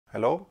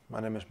Hello, my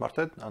name is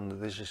Martin and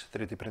this is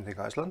 3D Printing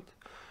Iceland.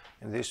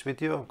 In this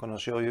video I'm going to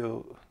show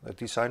you the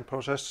design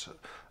process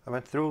I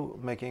went through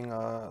making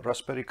a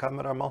Raspberry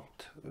camera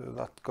mount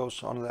that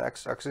goes on the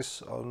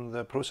X-axis on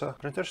the Prusa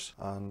printers,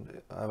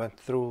 and I went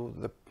through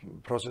the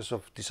process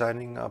of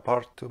designing a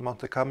part to mount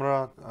the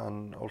camera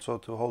and also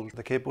to hold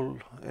the cable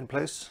in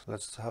place.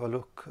 Let's have a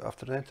look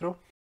after the intro.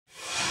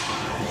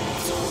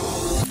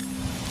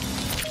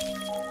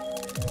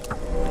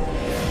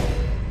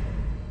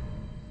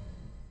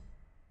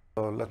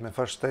 So let me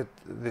first state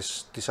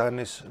this design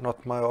is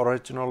not my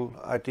original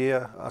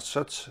idea as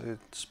such.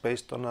 It's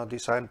based on a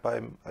design by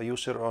a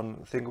user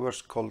on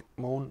Thingiverse called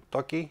Moon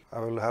Doggy. I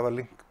will have a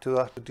link to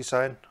that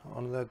design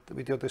on the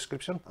video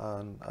description.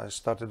 And I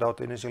started out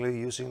initially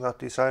using that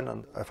design,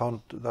 and I found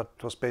that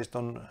was based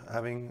on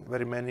having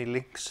very many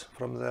links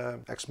from the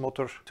X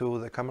motor to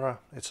the camera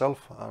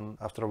itself. And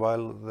after a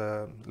while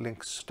the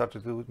links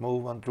started to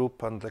move and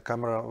droop and the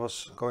camera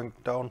was going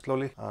down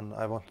slowly, and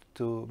I wanted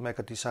to make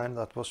a design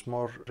that was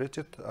more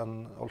rigid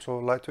and also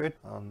lightweight,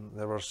 and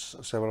there were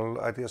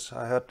several ideas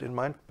I had in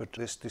mind, but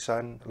this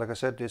design, like I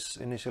said, is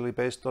initially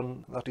based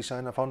on that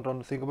design I found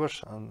on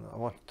Thingiverse, and I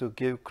want to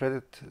give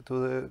credit to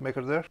the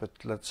maker there. But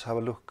let's have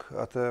a look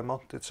at the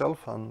mount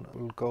itself and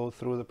we'll go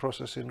through the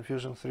process in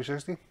Fusion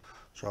 360.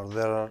 So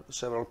there are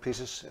several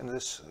pieces in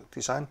this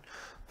design.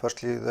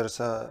 Firstly,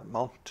 there's a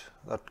mount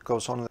that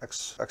goes on the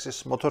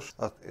X-axis motor.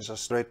 That is a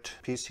straight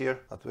piece here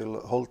that will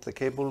hold the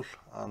cable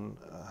and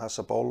has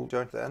a ball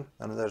joint at the end.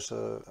 And there's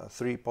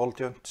three ball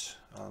joints,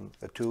 and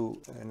the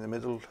two in the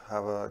middle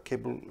have a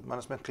cable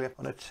management clip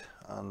on it.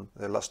 And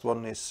the last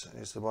one is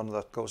the one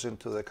that goes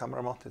into the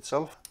camera mount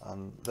itself.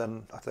 And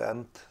then at the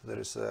end there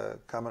is a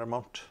camera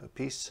mount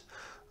piece,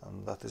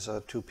 and that is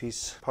a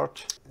two-piece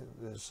part.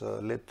 There's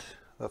a lid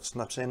that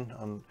snaps in,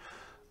 and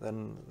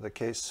then the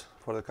case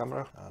for the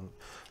camera, and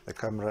the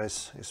camera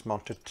is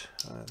mounted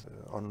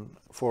on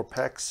 4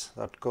 pegs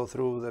that go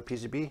through the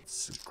PCB.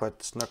 It's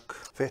quite snug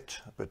fit,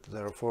 but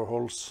there are 4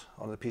 holes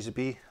on the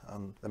PCB,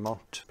 and the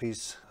mount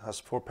piece has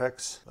 4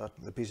 pegs that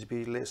the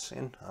PCB lays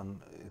in, and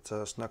it's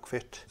a snug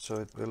fit, so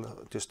it will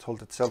just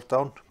hold itself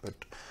down. But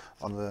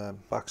on the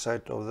back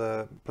side of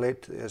the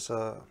plate is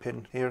a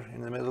pin here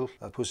in the middle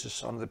that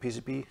pushes on the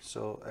PCB,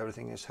 so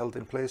everything is held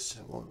in place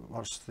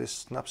once this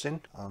snaps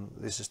in. And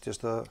this is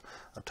just a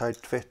tight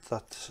fit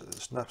that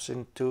snaps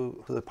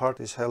into the part,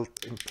 is held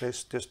in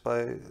place just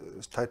by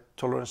tight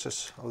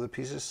tolerances of the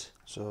pieces.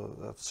 So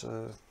that's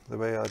the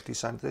way I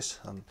designed this,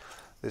 and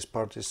this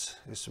part is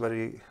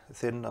very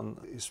thin and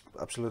is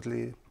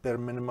absolutely bare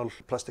minimal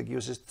plastic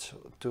usage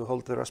to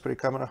hold the Raspberry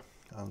camera.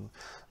 And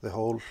the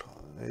hole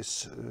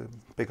is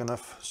big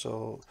enough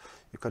so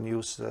you can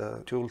use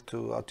the tool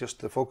to adjust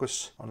the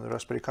focus on the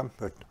Raspberry Cam,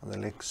 but the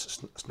links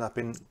snap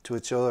in to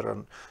each other.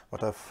 And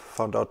what I've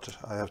found out,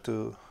 I have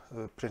to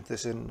print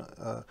this in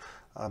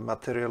a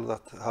material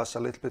that has a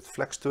little bit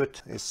flex to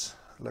it. It's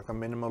like a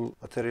minimal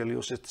material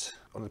usage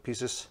on the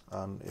pieces,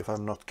 and if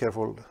I'm not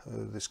careful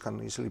this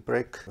can easily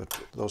break, but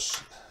those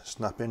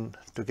snap in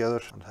together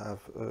and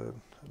have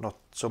not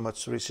so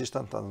much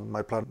resistance. And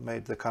my plan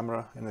made the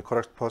camera in the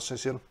correct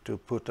position to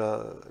put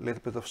a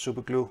little bit of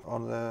super glue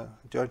on the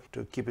joint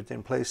to keep it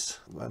in place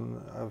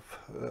when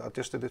I've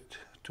adjusted it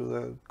to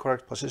the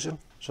correct position.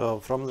 So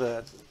from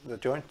the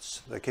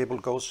joints, the cable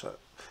goes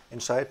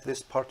inside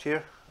this part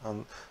here,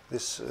 and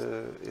this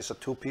is a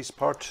two-piece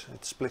part.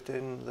 It's split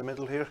in the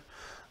middle here,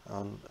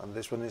 and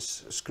this one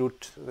is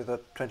screwed with a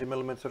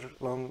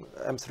 20mm long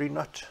M3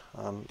 nut.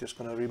 I'm just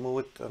going to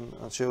remove it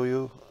and show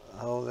you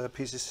how the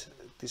piece is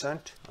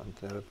designed.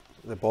 And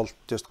the bolt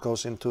just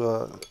goes into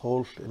a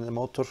hole in the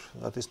motor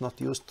that is not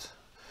used,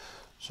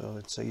 so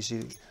it's an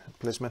easy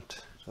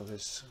placement. So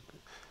this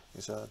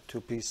is a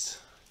two-piece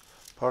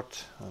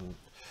part, and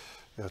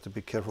you have to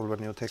be careful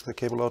when you take the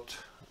cable out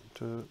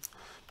to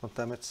don't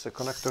damage the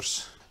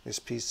connectors. This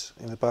piece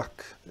in the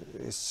back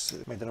is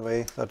made in a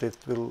way that it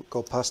will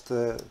go past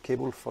the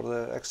cable for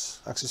the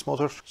X-axis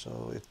motor,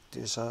 so it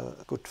is a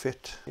good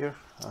fit here.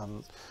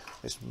 And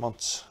this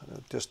mounts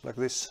just like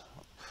this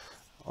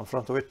on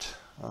front of it,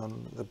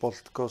 and the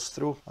bolt goes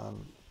through,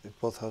 and it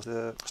both has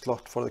the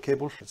slot for the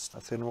cable. It's a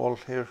thin wall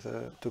here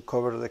to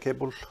cover the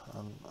cable,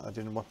 and I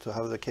didn't want to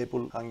have the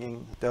cable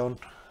hanging down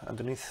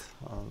underneath,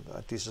 and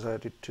I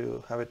decided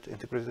to have it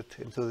integrated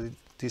into the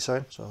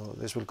design. So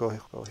this will go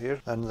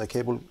here, and the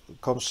cable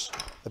comes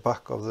the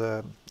back of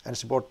the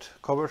NC board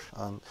cover,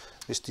 and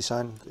this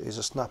design is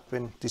a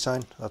snap-in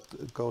design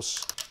that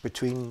goes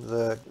between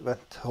the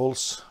vent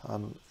holes,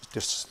 and it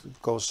just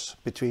goes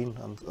between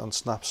and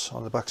snaps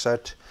on the back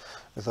side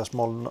with a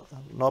small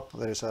knob.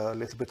 There is a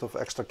little bit of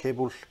extra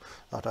cable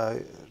that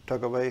I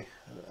dug away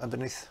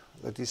underneath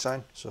the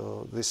design.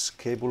 So this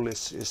cable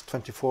is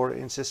 24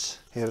 inches.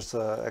 Here's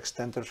the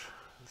extender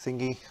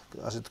thingy,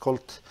 as it's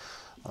called,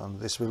 and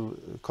this will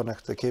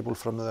connect the cable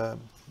from the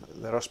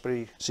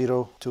Raspberry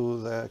Zero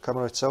to the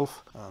camera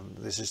itself. And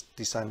this is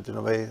designed in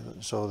a way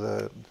so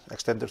the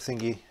extender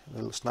thingy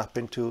will snap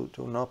into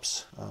 2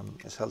 knobs and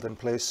is held in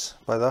place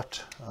by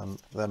that.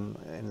 And then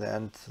in the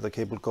end the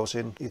cable goes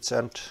in each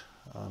end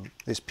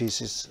This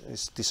piece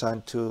is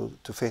designed to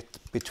fit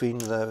between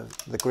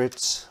the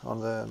grids on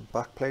the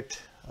back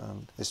plate.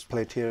 And this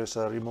plate here is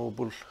a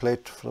removable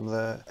plate from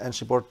the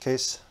NC board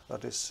case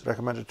that is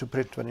recommended to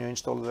print when you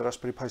install the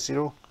Raspberry Pi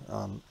Zero.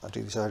 I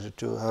decided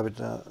to have it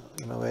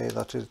in a way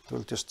that it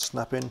will just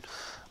snap in.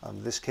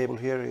 And this cable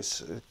here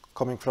is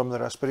coming from the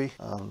Raspberry.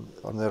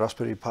 On the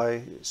Raspberry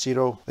Pi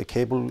Zero, the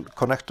cable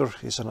connector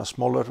is in a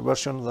smaller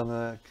version than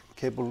the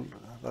cable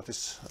that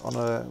is on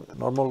a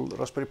normal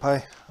Raspberry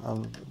Pi,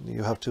 and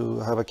you have to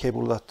have a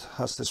cable that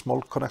has the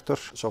small connector.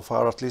 So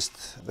far, at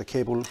least, the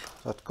cable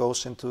that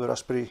goes into the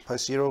Raspberry Pi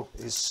Zero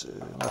is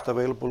not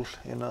available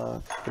in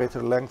a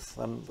greater length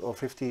than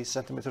 50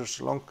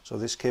 centimeters long. So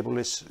this cable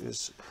is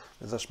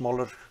with a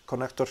smaller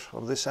connector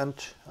on this end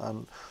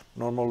and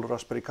normal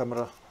Raspberry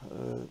camera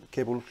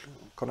cable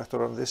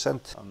connector on this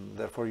end, and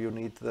therefore you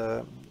need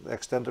the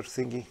extender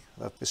thingy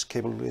that this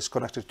cable is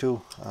connected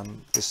to.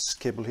 And this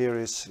cable here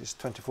is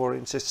 24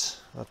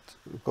 inches that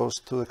goes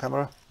to the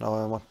camera. Now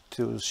I want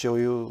to show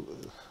you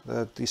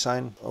the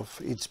design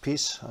of each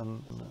piece,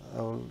 and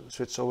I will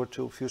switch over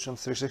to Fusion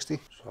 360.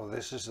 So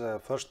this is the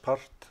first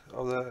part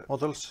of the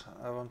models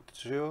I want to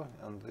show you,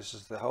 and this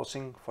is the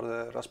housing for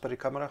the Raspberry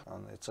camera,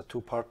 and it's a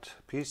two-part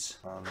piece.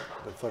 And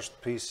the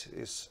first piece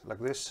is like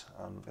this,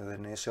 and the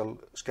initial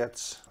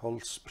sketch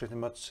holds pretty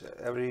much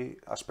every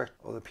aspect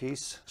of the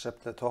piece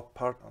except the top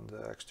part and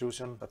the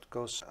extrusion that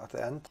goes at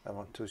the end. I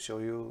want to show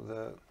you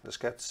the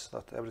sketch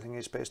that everything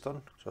is based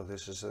on. So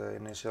this is the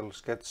initial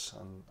sketch,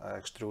 and I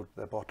extrude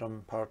the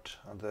bottom part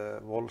and the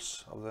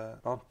walls of the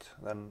mount,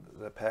 then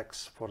the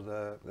pegs for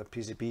the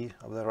PCB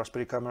of the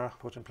Raspberry camera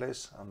put in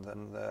place, and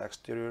then the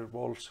exterior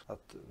walls that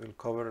will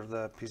cover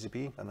the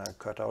PCB. And I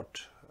cut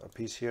out a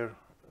piece here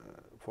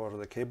for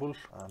the cable,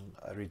 and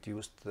I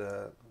reduced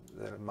the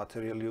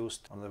material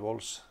used on the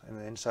walls in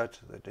the inside.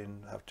 They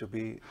didn't have to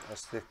be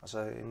as thick as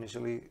I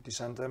initially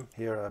designed them.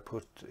 Here I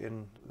put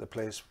in the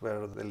place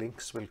where the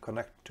links will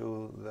connect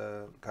to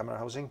the camera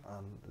housing,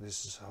 and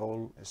this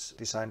hole is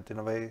designed in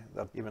a way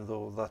that even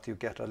though that you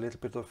get a little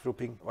bit of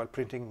drooping while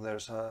printing,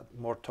 there's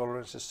more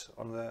tolerances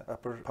on the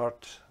upper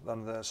part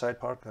than the side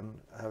part, and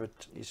have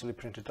it easily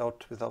printed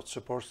out without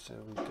support.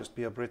 It will just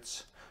be a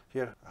bridge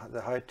here.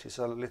 The height is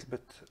a little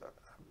bit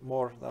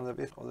more than the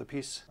width of the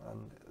piece,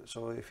 and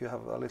so if you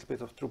have a little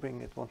bit of drooping,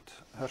 it won't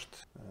hurt.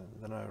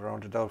 Then I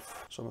rounded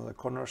off some of the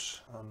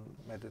corners and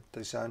made the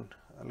design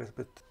a little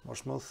bit more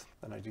smooth.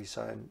 Then I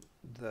designed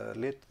the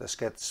lid. The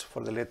sketch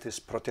for the lid is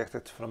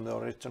projected from the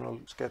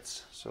original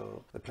sketch,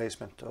 so the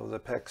placement of the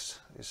pegs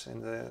is in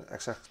the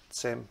exact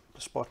same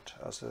spot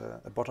as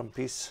the bottom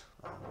piece.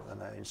 And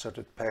then I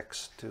inserted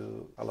pegs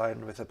to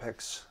align with the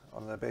pegs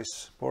on the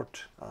base board,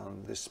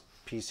 and this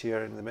piece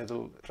here in the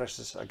middle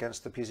presses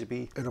against the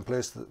PCB in a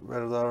place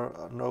where there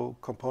are no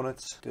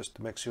components, just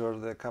to make sure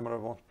the camera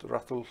won't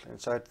rattle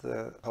inside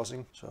the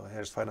housing. So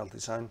here's final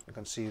design. You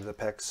can see the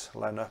pegs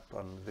line up,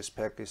 and this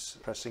peg is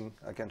pressing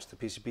against the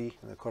PCB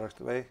in the correct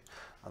way.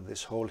 And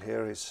this hole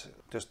here is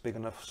just big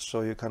enough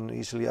so you can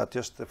easily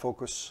adjust the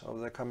focus of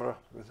the camera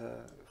with a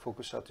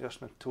focus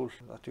adjustment tool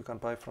that you can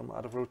buy from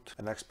Adafruit.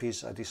 The next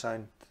piece I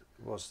designed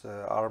was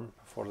the arm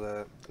for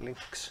the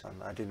links,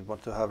 and I didn't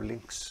want to have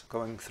links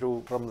going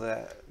through from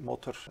the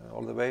motor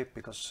all the way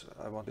because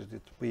I wanted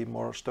it to be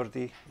more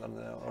sturdy than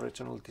the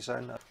original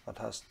design that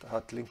has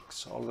had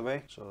links all the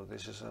way. So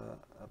this is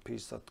a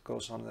piece that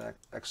goes on the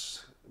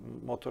X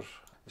motor.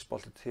 Is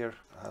bolted here,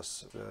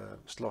 has the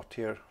slot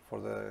here for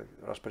the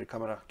Raspberry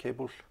camera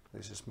cable.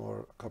 This is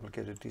more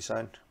complicated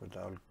design, but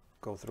I'll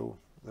go through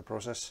the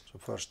process. So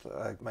first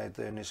I made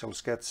the initial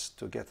sketch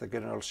to get the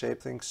general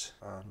shape things,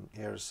 and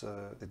here's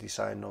the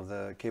design of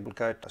the cable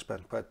guide. I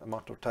spent quite a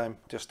amount of time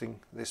adjusting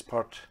this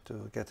part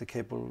to get the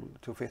cable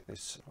to fit.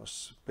 This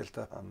was built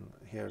up, and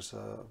here's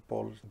a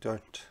ball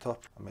joint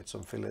top. I made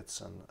some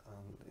fillets, and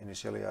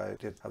initially I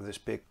did have this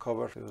big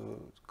cover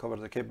to cover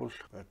the cable,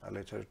 but I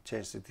later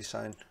changed the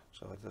design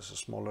so it has a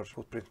smaller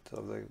footprint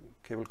of the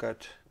cable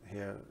guide.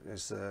 Here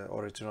is the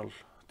original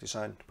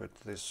design, but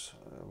this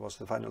was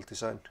the final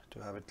design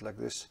to have it like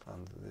this,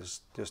 and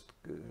there's just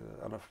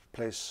enough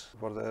place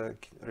for the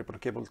ribbon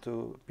cable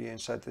to be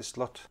inside this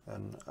slot.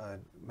 And I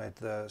made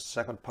the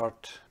second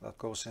part that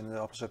goes in the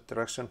opposite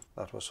direction.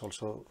 That was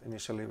also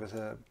initially with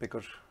a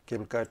bigger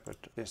cable guide, but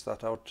changed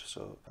that out.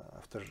 So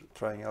after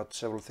trying out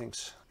several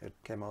things, it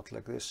came out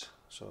like this.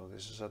 So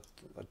this is a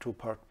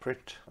two-part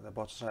print, the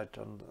bottom side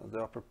and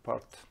the upper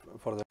part.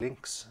 For the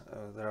links,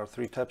 there are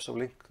three types of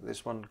link.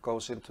 This one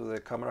goes into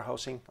the camera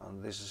housing,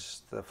 and this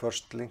is the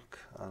first link,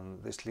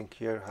 and this link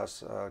here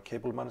has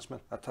cable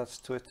management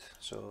attached to it,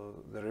 so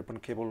the ribbon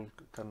cable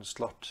can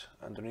slot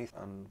underneath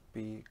and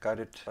be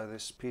guided by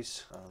this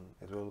piece, and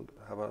it will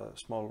have a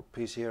small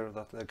piece here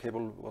that the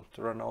cable won't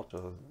run out.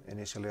 So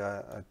initially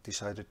I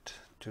decided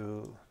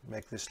to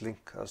make this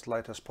link as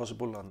light as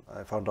possible, and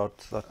I found out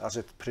that as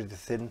it's pretty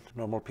thin,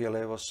 normal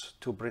PLA was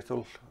too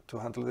brittle to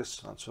handle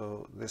this, and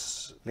so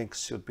this link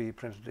should be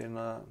printed in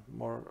a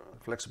more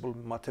flexible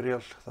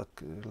material that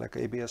like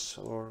ABS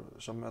or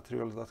some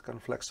material that can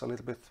flex a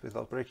little bit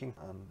without breaking.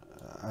 And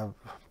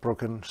I've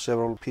broken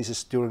several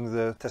pieces during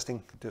the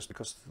testing just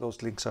because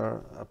those links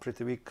are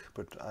pretty weak,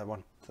 but I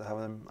want to have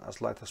them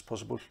as light as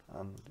possible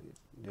and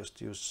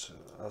just use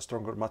a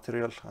stronger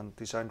material and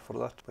design for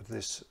that. But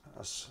this,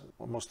 as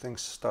most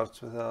things,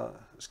 starts with a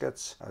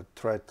sketch. I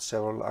tried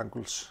several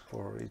angles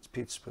for each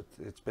piece, but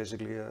it's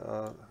basically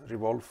a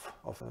revolve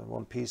of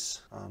one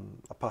piece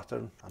and a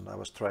pattern. And I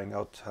was trying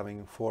out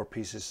having 4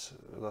 pieces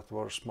that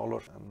were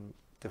smaller and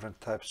different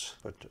types,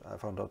 but I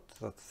found out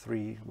that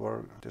 3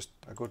 were just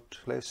a good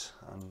place.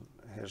 And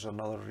here's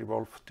another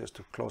revolve just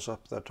to close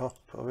up the top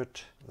of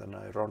it. Then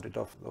I rounded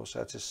off those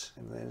edges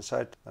in the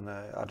inside, and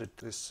I added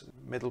this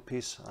middle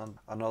piece and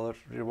another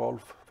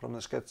revolve from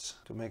the sketch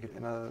to make it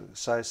in a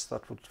size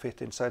that would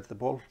fit inside the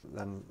ball.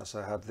 Then as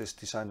I had this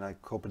design, I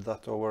copied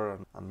that over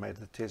and made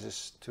the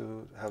changes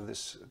to have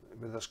this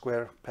with a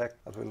square peg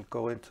that will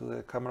go into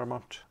the camera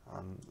mount.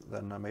 And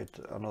then I made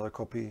another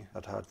copy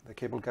that had the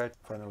cable guide.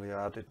 Finally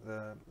I added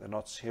the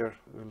knots here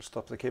will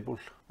stop the cable.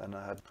 Then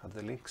I had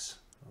the links.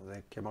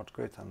 They came out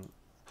great, and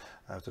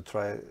I have to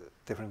try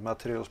different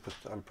materials, but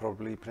I'll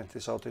probably print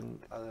this out in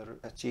either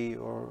HE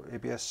or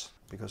ABS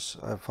because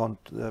I found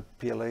the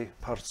PLA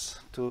parts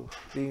to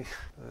be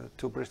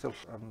too brittle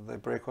and they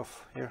break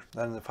off here.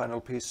 Then the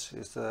final piece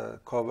is the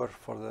cover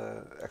for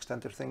the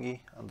extender thingy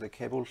and the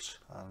cables,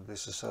 and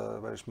this is a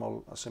very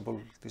small, simple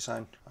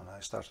design, and I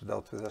started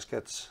out with a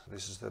sketch.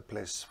 This is the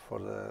place for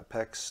the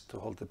pegs to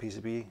hold the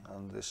PCB,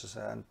 and this is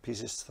the end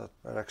pieces that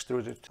are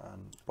extruded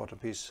and bottom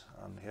piece,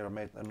 and here I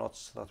made the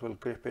knots that will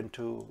grip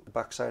into the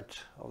backside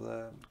of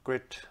the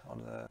grid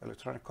on the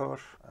electronic cover,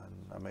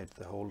 and I made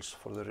the holes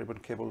for the ribbon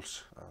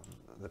cables and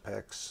the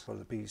pegs for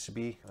the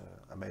PCB.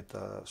 I made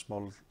a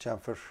small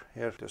chamfer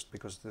here just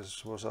because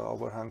this was an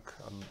overhang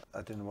and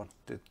I didn't want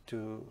it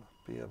to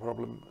be a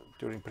problem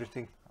during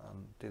printing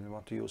and didn't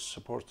want to use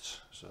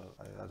supports, so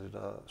I added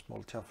a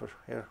small chamfer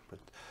here. But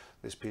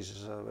this piece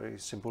is a very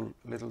simple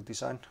little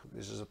design.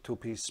 This is a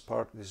 2-piece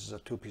part, this is a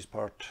 2-piece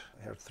part.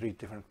 Here are 3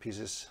 different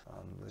pieces,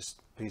 and this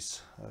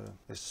piece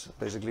is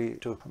basically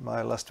took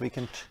my last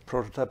weekend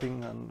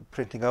prototyping and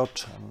printing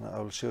out, and I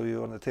will show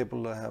you on the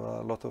table. I have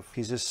a lot of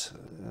pieces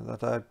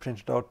that I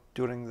printed out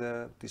during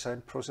the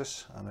design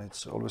process, and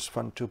it's always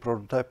fun to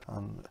prototype,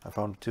 and I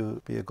found it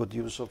to be a good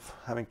use of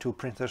having 2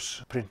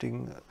 printers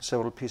printing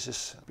several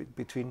pieces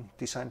between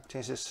design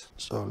changes.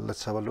 So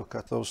let's have a look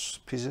at those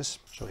pieces.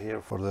 So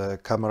here for the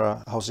camera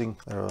housing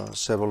there are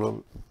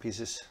several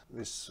pieces.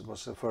 This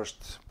was the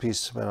first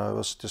piece where I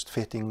was just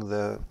fitting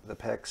the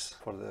pegs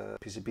for the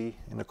PCB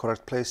in the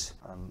correct place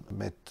and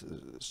made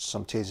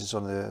some changes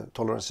on the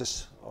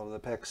tolerances of the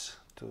pegs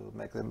to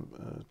make them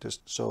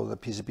just so the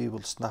PCB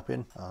will snap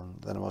in.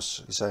 And then I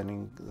was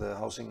designing the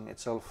housing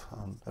itself,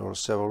 and there were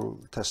several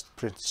test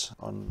prints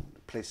on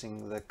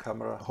placing the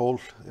camera hole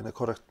in the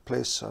correct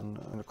place and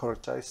in the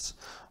correct size,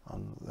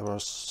 and there were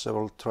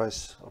several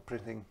tries of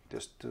printing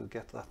just to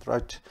get that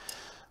right.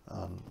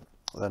 And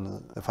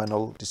then the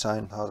final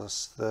design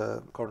has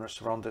the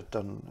corners rounded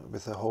and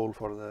with a hole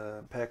for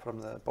the peg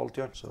from the ball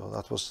joint. So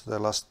that was the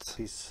last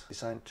piece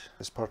designed,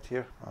 this part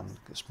here, and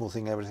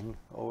smoothing everything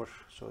over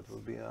so it will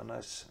be a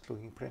nice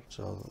looking print.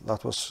 So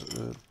that was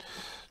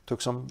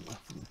took some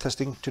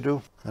testing to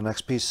do. The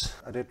next piece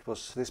I did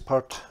was this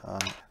part,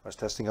 and I was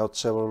testing out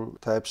several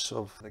types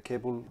of the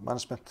cable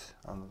management,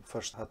 and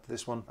first had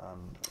this one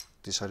and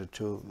decided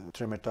to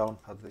trim it down,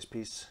 had this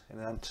piece in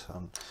the end,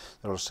 and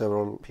there were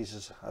several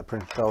pieces I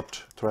printed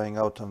out, trying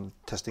out and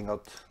testing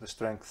out the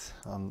strength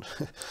and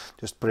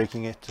just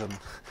breaking it, and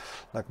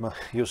like my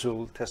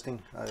usual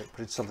testing I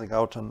print something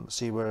out and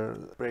see where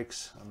it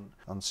breaks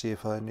and see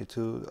if I need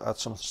to add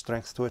some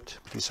strength to it.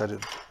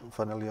 Decided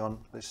finally on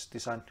this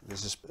design.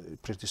 This is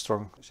pretty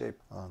strong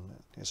shape and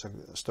it's a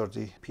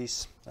sturdy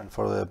piece. And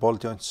for the ball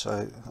joints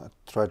I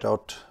tried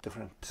out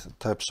different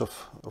types of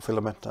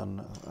filament,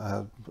 and I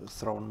have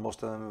thrown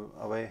most of them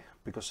away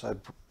because I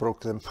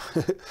broke them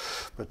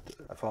but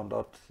I found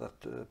out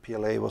that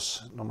PLA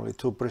was normally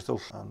too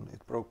brittle and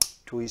it broke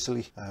too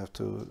easily. I have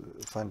to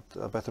find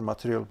a better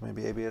material,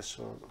 maybe ABS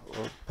or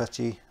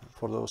PETG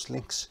for those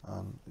links,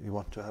 and you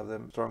want to have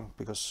them strong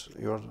because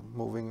you're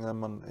moving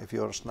them, and if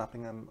you're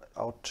snapping them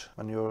out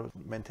when you're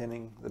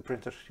maintaining the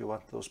printer, you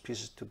want those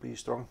pieces to be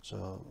strong.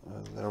 So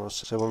there was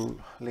several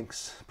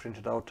links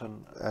printed out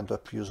and end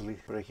up usually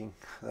breaking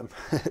them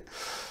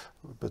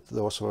but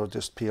those were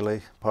just PLA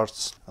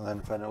parts. And then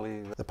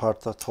finally the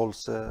part that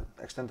holds the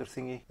extender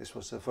thingy. This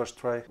was the first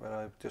try where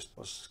I just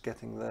was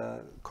getting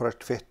the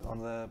correct fit on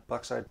the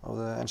backside of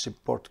the NC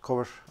board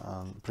cover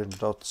and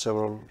printed out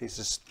several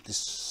pieces,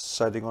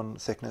 deciding on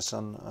thickness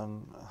and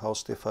how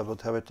stiff I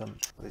would have it, and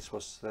this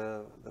was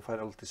the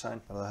final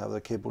design. And I have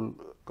the cable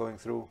going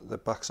through the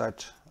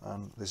backside,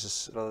 and this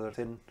is rather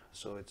thin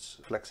so it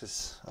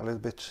flexes a little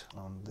bit,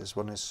 and this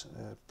one is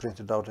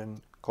printed out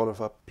in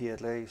Colorfab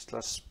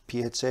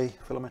PLA/PHA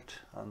filament,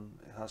 and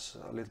it has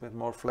a little bit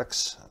more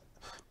flex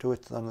to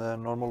it than the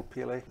normal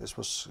PLA. This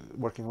was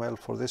working well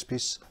for this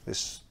piece.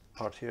 This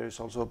part here is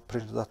also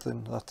printed out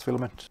in that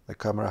filament. The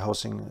camera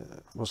housing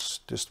was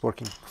just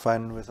working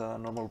fine with a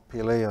normal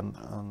PLA, and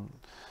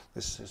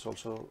this is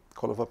also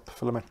Colorfab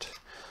filament.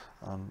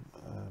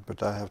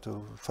 But I have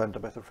to find a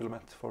better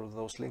filament for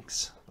those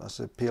links, as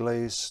the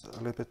PLA is a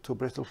little bit too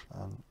brittle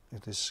and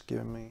it is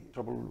giving me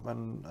trouble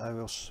when I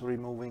was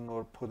removing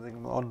or putting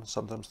them on.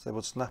 Sometimes they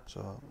would snap,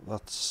 so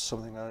that's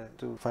something I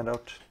do find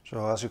out.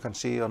 So as you can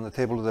see on the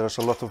table, there's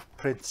a lot of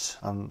prints,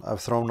 and I've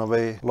thrown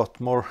away a lot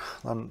more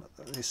than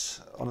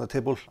is on the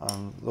table,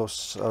 and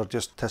those are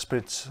just test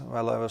prints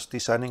while I was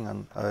designing.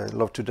 And I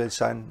love to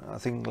design a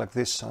thing like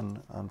this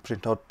and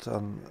print out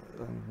and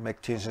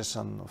make changes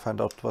and find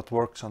out what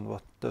works and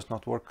what does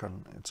not work,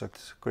 and it's a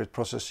great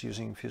process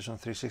using Fusion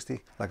 360.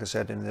 Like I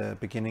said in the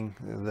beginning,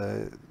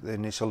 the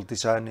initial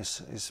design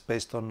is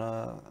based on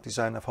a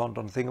design I found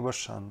on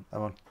Thingiverse, and I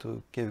want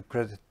to give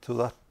credit to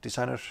that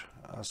designer,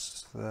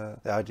 as the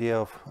idea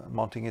of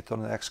mounting it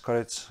on the X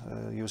carriage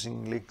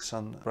using links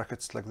and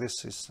brackets like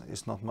this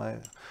is not my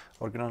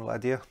original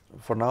idea.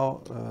 For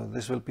now,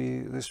 this will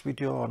be this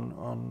video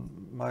on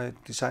my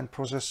design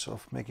process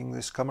of making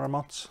this camera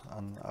mounts,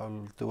 and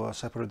I'll do a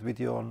separate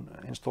video on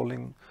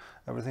installing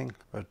everything.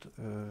 But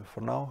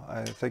for now,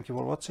 I thank you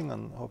for watching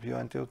and hope you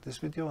enjoyed this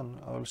video, and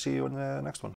I'll see you in the next one.